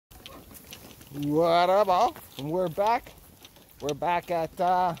What up, all? And we're back. We're back at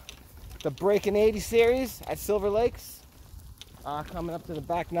the Breaking 80 series at Silver Lakes. Coming up to the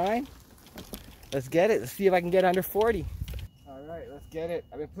back nine. Let's get it. Let's see if I can get under 40. All right, let's get it.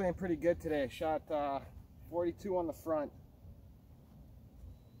 I've been playing pretty good today. Shot 42 on the front.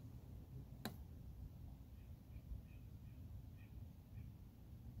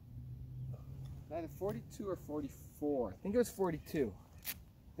 Either 42 or 44. I think it was 42.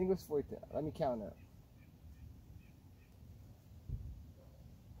 Let me count it.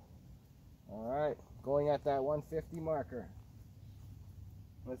 All right, going at that 150 marker.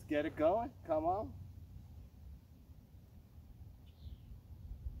 Let's get it going. Come on.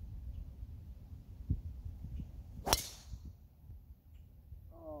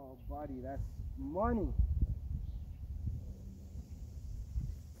 Oh, buddy, that's money.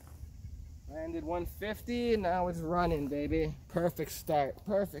 Landed 150, and now it's running, baby. Perfect start.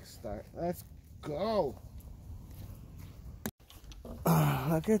 Perfect start. Let's go.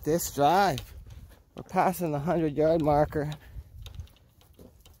 Look at this drive. We're passing the 100-yard marker.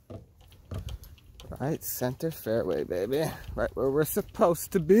 Right center fairway, baby. Right where we're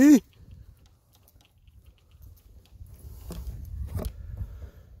supposed to be.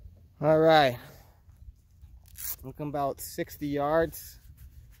 All right. Looking about 60 yards.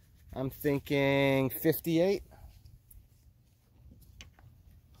 I'm thinking 58.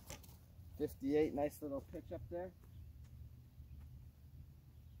 58, nice little pitch up there.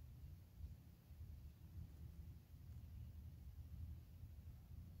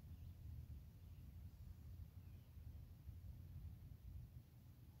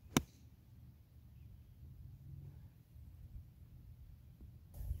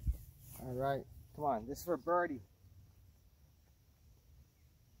 All right, come on, this is for birdie.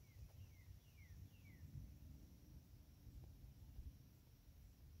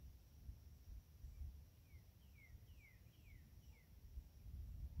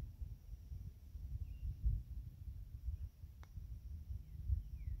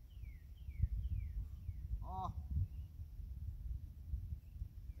 Oh,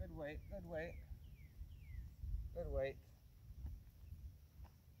 good weight, good weight, good weight.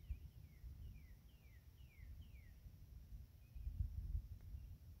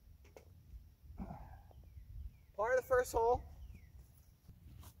 Part of the first hole.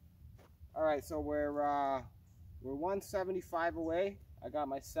 All right, so we're 175 away. I got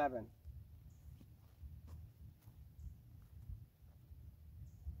my 7.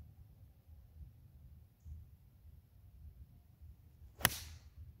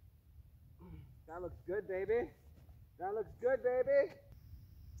 That looks good, baby. That looks good, baby.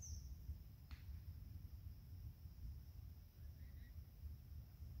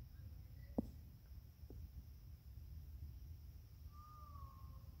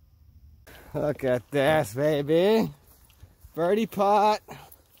 Look at this, baby. Birdie pot.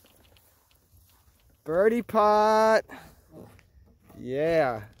 Birdie pot.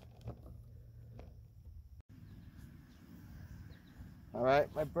 Yeah. All right,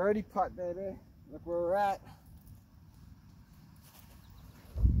 my birdie putt, baby. Look where we're at.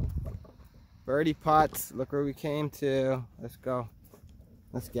 Birdie putts. Look where we came to. Let's go.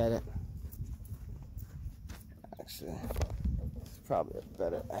 Let's get it. Actually, it's probably a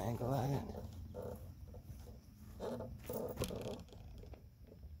better angle at it.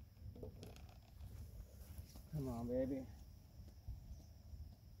 Come on, baby.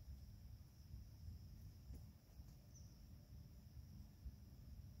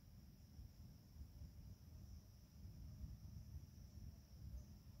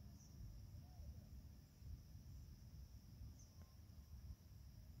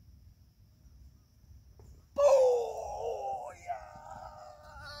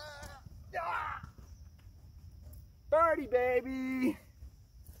 Birdie, baby.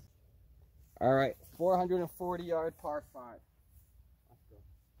 All right, 440-yard par 5. Let's go.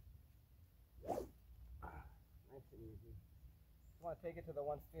 Nice and easy. Just want to take it to the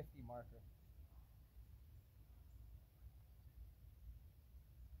 150 marker.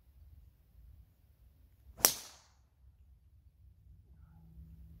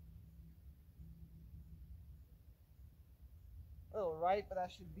 A little right, but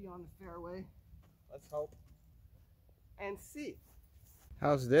that should be on the fairway. Let's hope and see.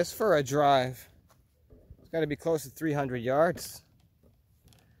 How's this for a drive? It's got to be close to 300 yards.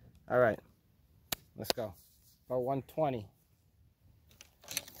 All right, let's go. About 120.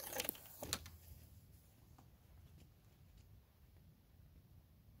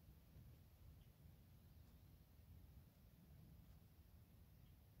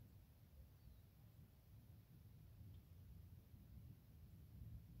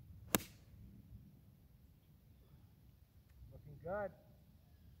 good.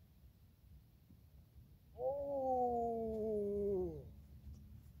 Oh,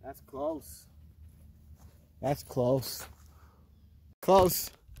 that's close. That's close. Close.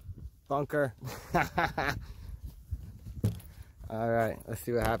 Bunker. All right, let's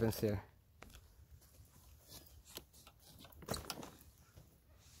see what happens here.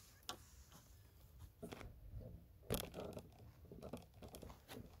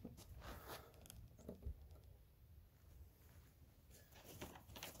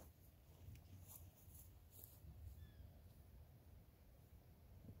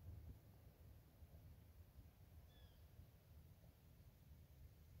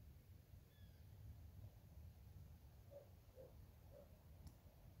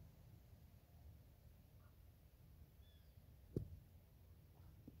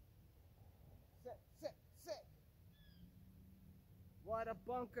 Sit. What a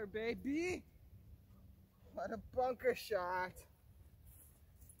bunker, baby. What a bunker shot.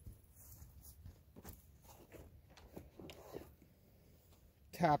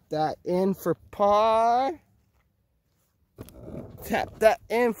 Tap that in for par. Tap that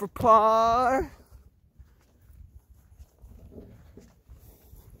in for par.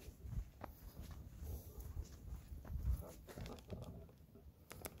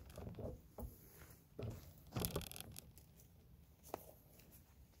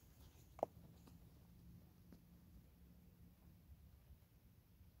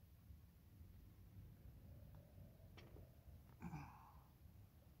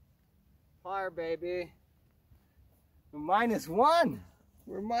 Par, baby. We're -1.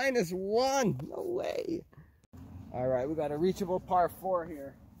 We're -1. No way. All right, we got a reachable par 4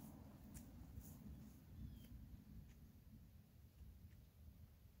 here.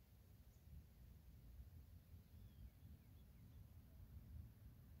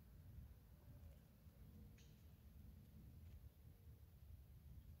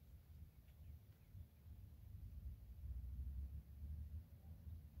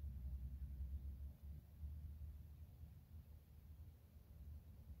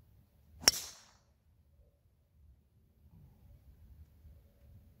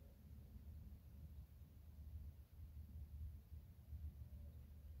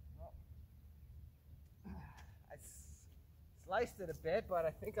 I sliced it a bit, but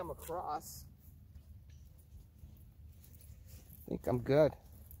I think I'm across. I think I'm good.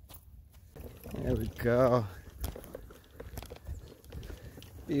 There we go.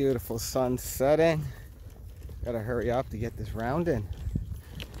 Beautiful sun setting. Gotta hurry up to get this round in.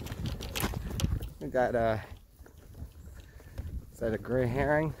 We got is that a gray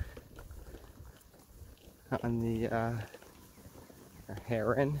herring on the a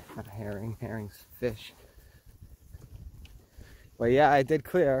heron? Not a herring, herring's fish. But yeah, I did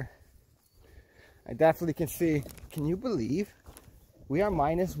clear. I definitely can see. Can you believe we are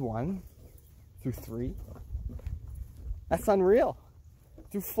 -1 through 3? That's unreal.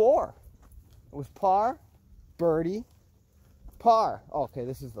 Through 4. It was par, birdie, par. Oh, okay,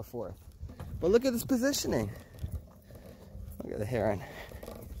 this is the 4th. But look at this positioning. Look at the heron.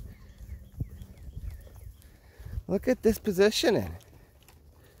 Look at this positioning.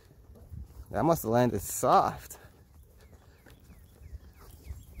 That must have landed soft.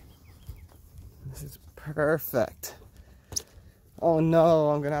 This is perfect. Oh no,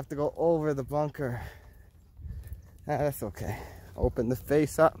 I'm gonna have to go over the bunker. Ah, that's okay. Open the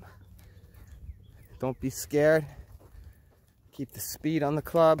face up. Don't be scared. Keep the speed on the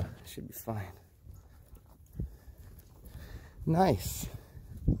club. Should be fine. Nice.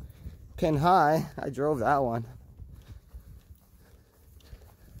 Pin high. I drove that one.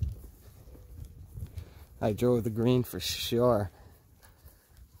 I drove the green for sure.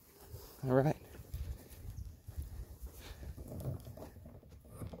 All right.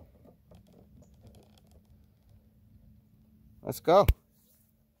 Let's go.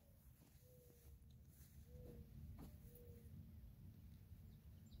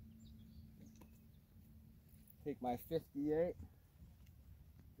 Take my 58.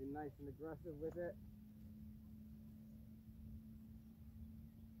 Be nice and aggressive with it.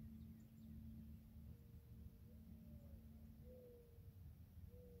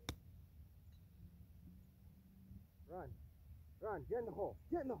 Run, get in the hole,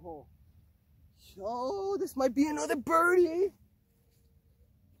 get in the hole. Oh, this might be another birdie.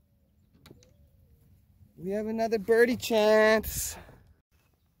 We have another birdie chance.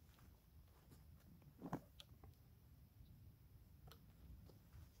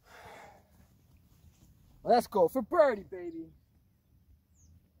 Let's go for birdie, baby.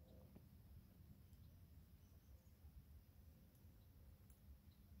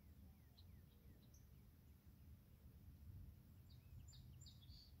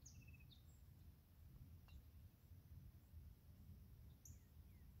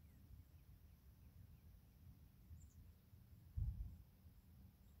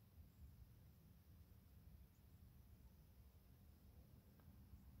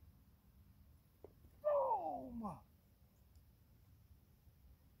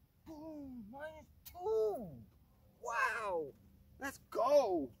 Let's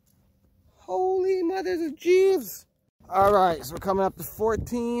go. Holy mothers of Jeeves. All right, so we're coming up to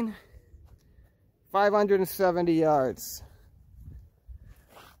 14, 570 yards.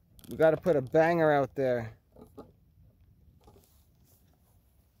 We got to put a banger out there.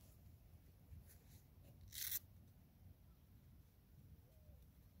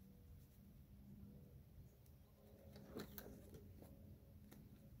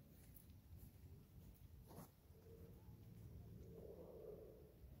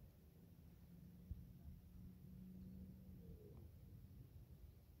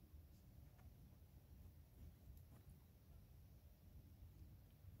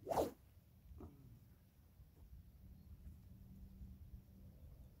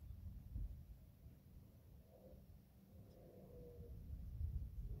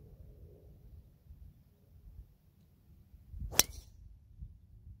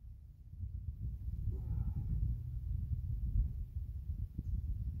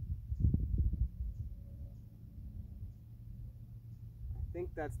 I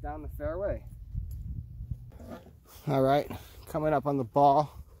think that's down the fairway. All right, coming up on the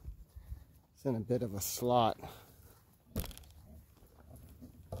ball. It's in a bit of a slot.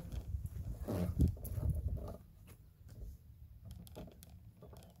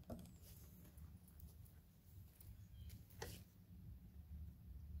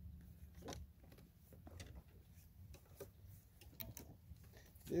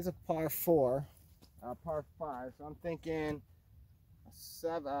 This is a par 4, par 5, so I'm thinking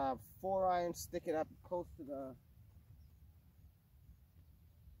a 4-iron, stick it up close to the,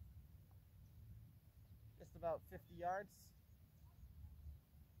 just about 50 yards.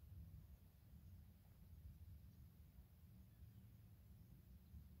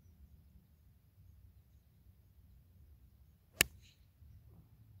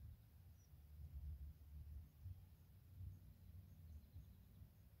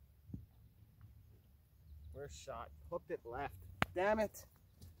 First shot, hooked it left. Damn it.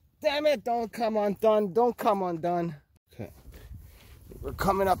 Damn it, don't come undone. Don't come undone. Okay, we're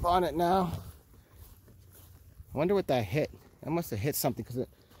coming up on it now. I wonder what that hit. That must have hit something because it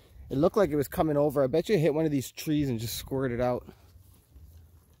looked like it was coming over. I bet you it hit one of these trees and just squirted out.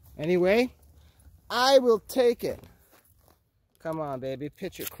 Anyway, I will take it. Come on, baby,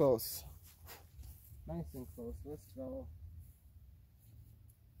 pitch it close. Nice and close. Let's go.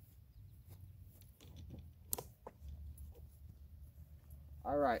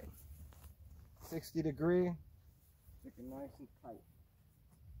 All right, 60 degree, stick it nice and tight.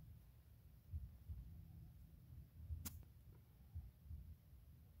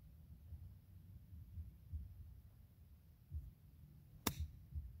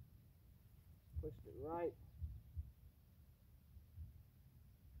 Pushed it right.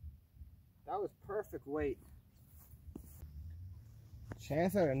 That was perfect weight.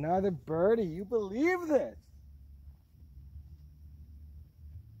 Chance at another birdie, you believe this?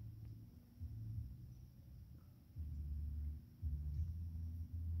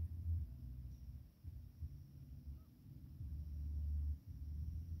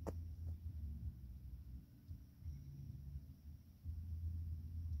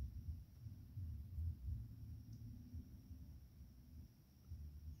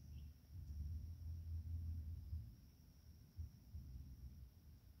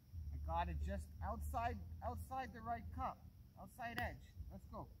 Got it just outside the right cup. Outside edge. Let's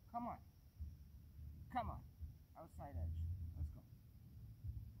go. Come on. Come on. Outside edge. Let's go.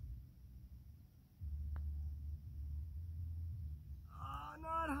 Oh,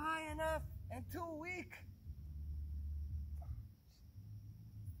 not high enough and too weak.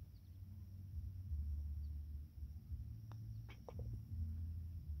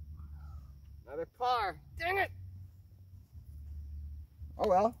 Another par. Dang it. Oh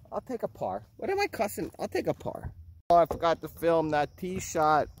well, I'll take a par. What am I cussing? I'll take a par. Oh, I forgot to film that tee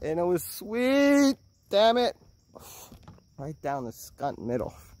shot, and it was sweet. Damn it. Right down the skunt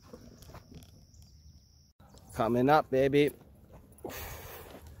middle. Coming up, baby.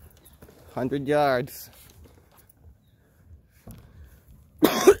 100 yards.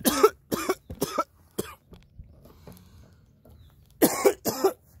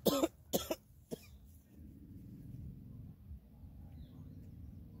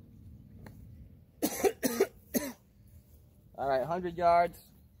 All right, 100 yards,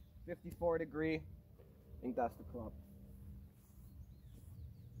 54 degree. I think that's the club.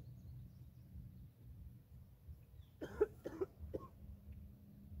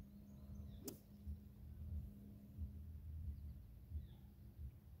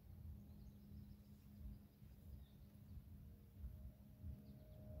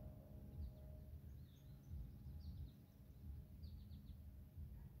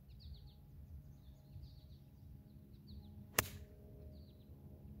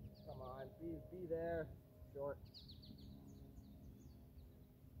 Be there. Short.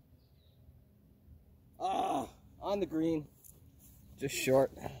 Ah, on the green. Just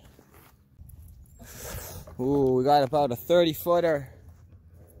short. Ooh, we got about a 30-footer.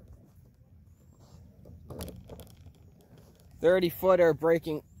 30-footer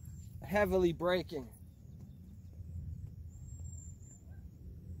breaking, heavily breaking.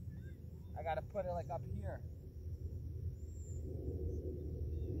 I gotta put it like up here.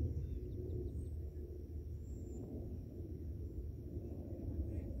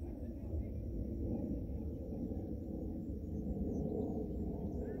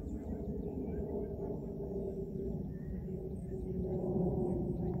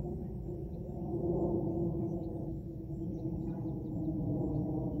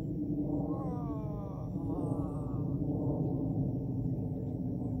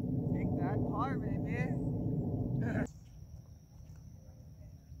 Take that par, baby.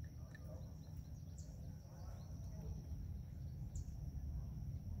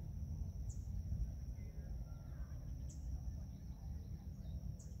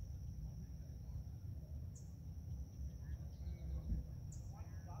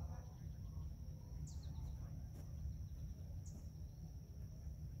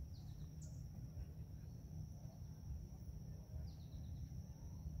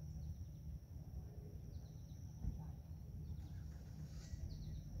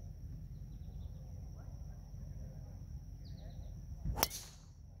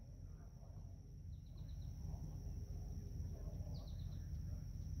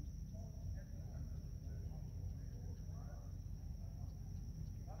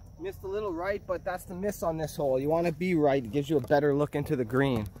 Missed a little right, but that's the miss on this hole. You want to be right. It gives you a better look into the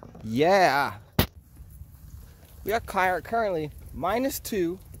green. Yeah. We are currently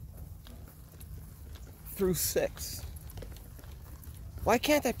 -2 through 6. Why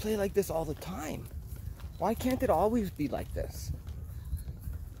can't I play like this all the time? Why can't it always be like this?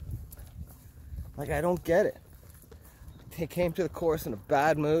 Like, I don't get it. I came to the course in a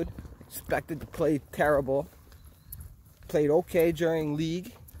bad mood. Expected to play terrible. Played okay during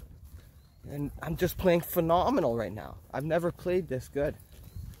league. And I'm just playing phenomenal right now. I've never played this good.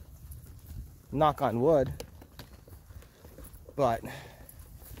 Knock on wood. But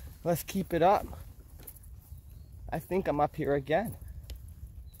let's keep it up. I think I'm up here again.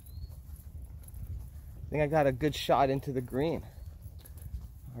 I think I got a good shot into the green.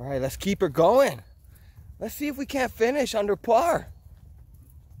 All right, let's keep her going. Let's see if we can't finish under par.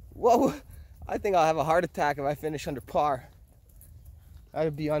 Whoa, I think I'll have a heart attack if I finish under par. That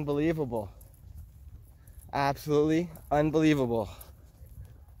would be unbelievable. Absolutely unbelievable.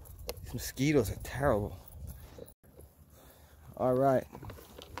 These mosquitoes are terrible. All right,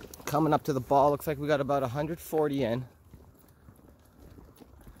 coming up to the ball. Looks like we got about 140 in.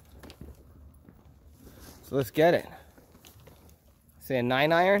 So let's get it. Say a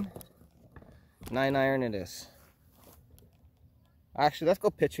 9-iron. 9-iron it is. Actually, let's go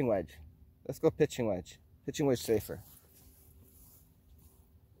pitching wedge. Let's go pitching wedge. Pitching wedge safer.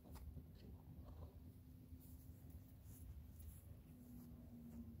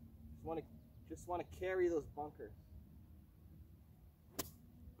 Just want to carry those bunkers.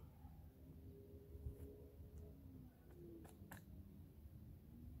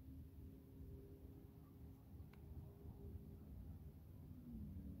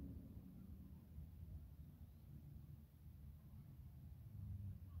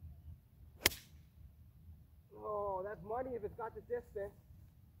 Oh, that's money if it's got the distance.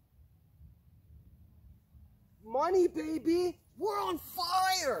 Money, baby! We're on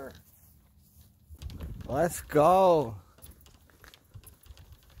fire! Let's go.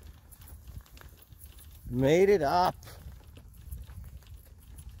 Made it up.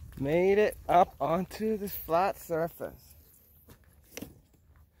 Made it up onto this flat surface.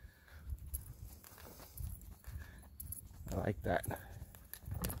 I like that.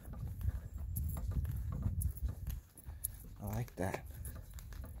 I like that.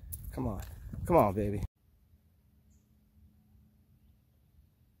 Come on. Come on, baby.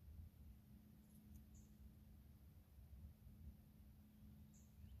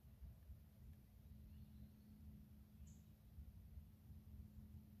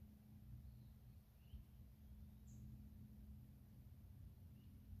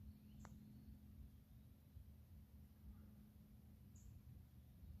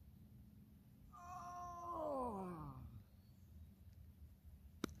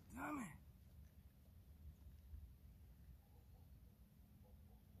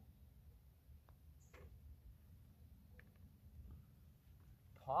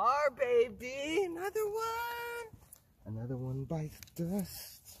 Par, baby! Another one! Another one bites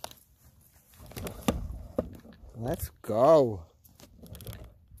dust. Let's go.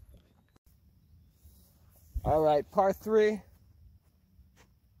 All right, par 3,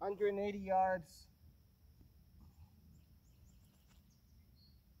 180 yards.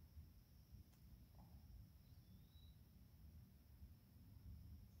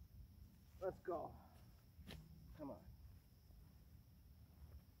 Let's go. Come on.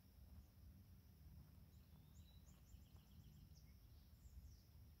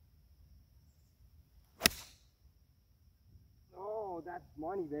 Oh, that's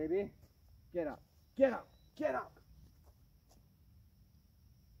money, baby. Get up. Get up. Get up.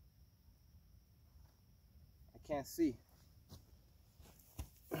 I can't see.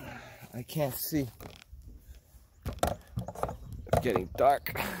 I can't see. It's getting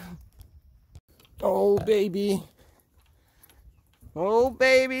dark. Oh, baby. Oh,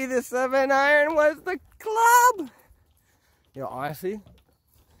 baby, the 7-iron was the club. You know, honestly,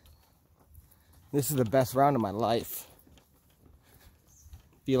 this is the best round of my life.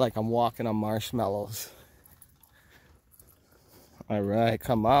 Feel like I'm walking on marshmallows. All right,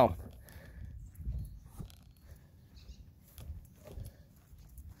 come on.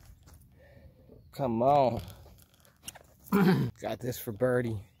 Come on. Got this for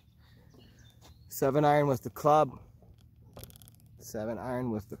birdie. 7-iron with the club.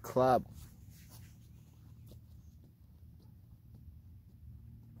 7-iron with the club.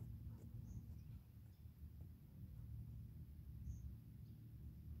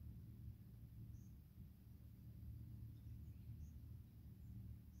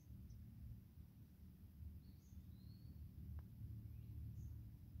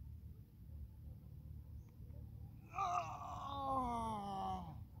 Oh,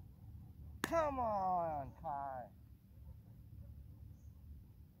 come on, Kai.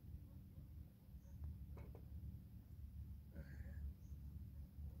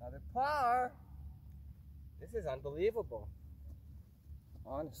 Another par. This is unbelievable.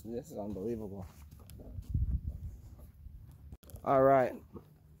 Honestly, this is unbelievable. All right.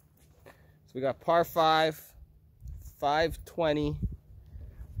 So we got par 5, 520.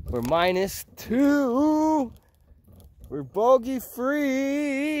 We're -2. We're bogey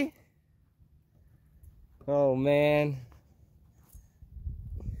free. Oh man.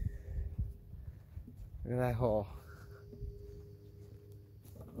 Look at that hole.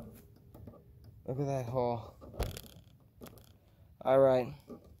 Look at that hole. All right.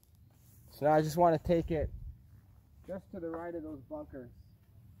 So now I just want to take it just to the right of those bunkers.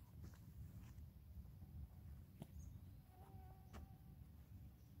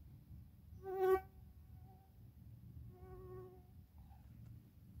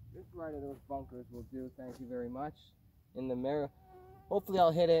 Just right of those bunkers will do. Thank you very much. In the mirror. Hopefully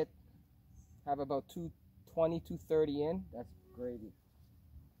I'll hit it. Have about 220, 230 in. That's gravy.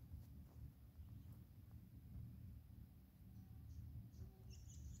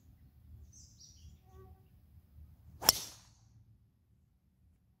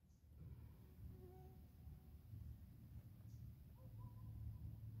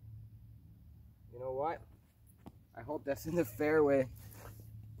 You know what? I hope that's in the fairway.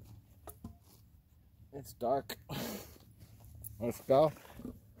 It's dark. Let's go.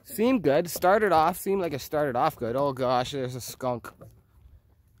 Seemed good. Seemed like it started off good. Oh gosh, there's a skunk.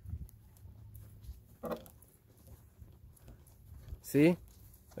 See?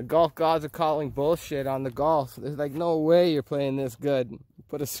 The golf gods are calling bullshit on the golf. There's like no way you're playing this good.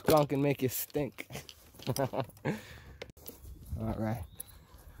 Put a skunk and make you stink. Alright.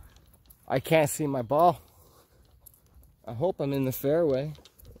 I can't see my ball. I hope I'm in the fairway.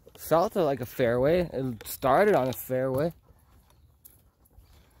 Felt like a fairway. It started on a fairway.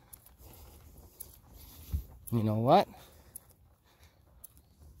 You know what?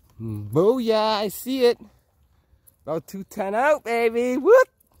 Booyah, I see it. About 210 out, baby. Whoop!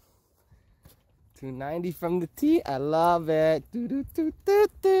 290 from the tee. I love it. Do do do do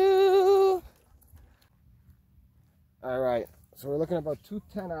do. All right. So we're looking at about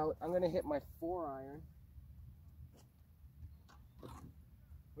 210 out. I'm gonna hit my 4-iron.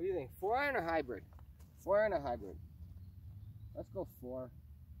 What do you think? 4-iron or hybrid? 4-iron or hybrid? Let's go 4.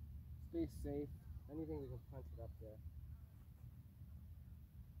 Stay safe. Anything we can punch it up there.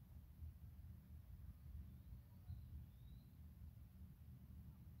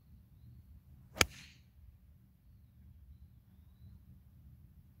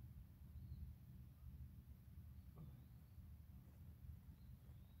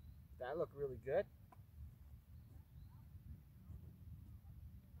 That looked really good.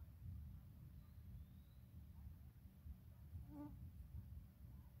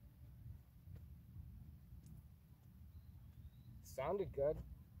 Sounded good.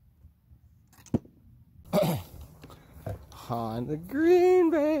 on the green,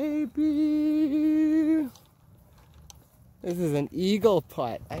 baby. This is an eagle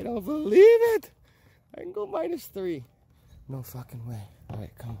putt. I don't believe it. I can go -3. No fucking way. All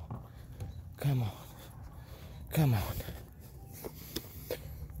right, come on. Come on. Come on.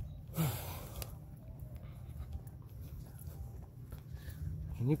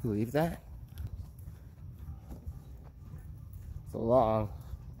 Can you believe that? It's a long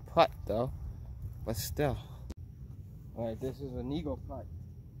putt though, but still. All right, this is an eagle putt.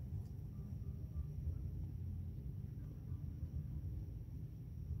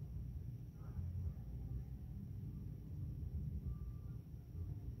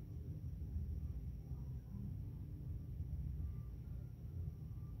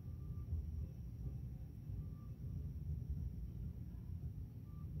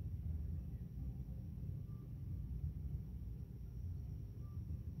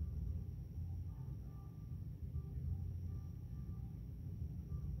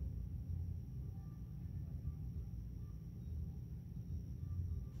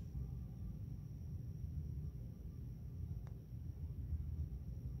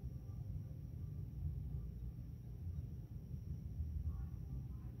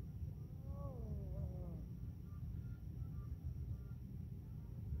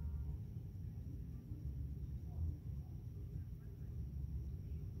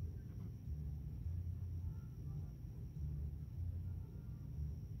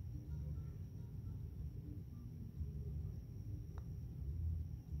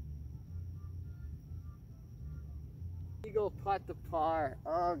 Eagle putt to par.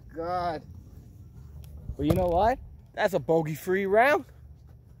 Oh God. Well, you know what? That's a bogey-free round.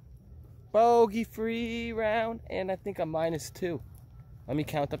 Bogey-free round, and I think I'm -2. Let me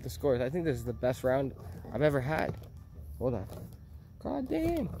count up the scores. I think this is the best round I've ever had. Hold on. God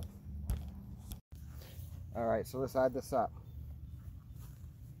damn. All right, so let's add this up.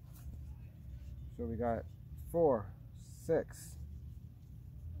 So we got 4, 6,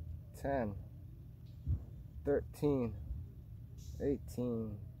 10, 13,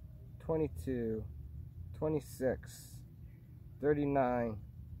 18, 22, 26, 39,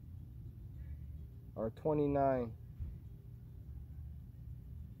 or 29,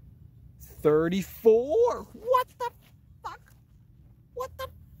 34. What the fuck? What the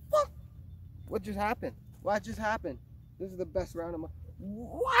fuck? What just happened? What just happened? This is the best round of my...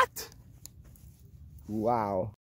 What? Wow.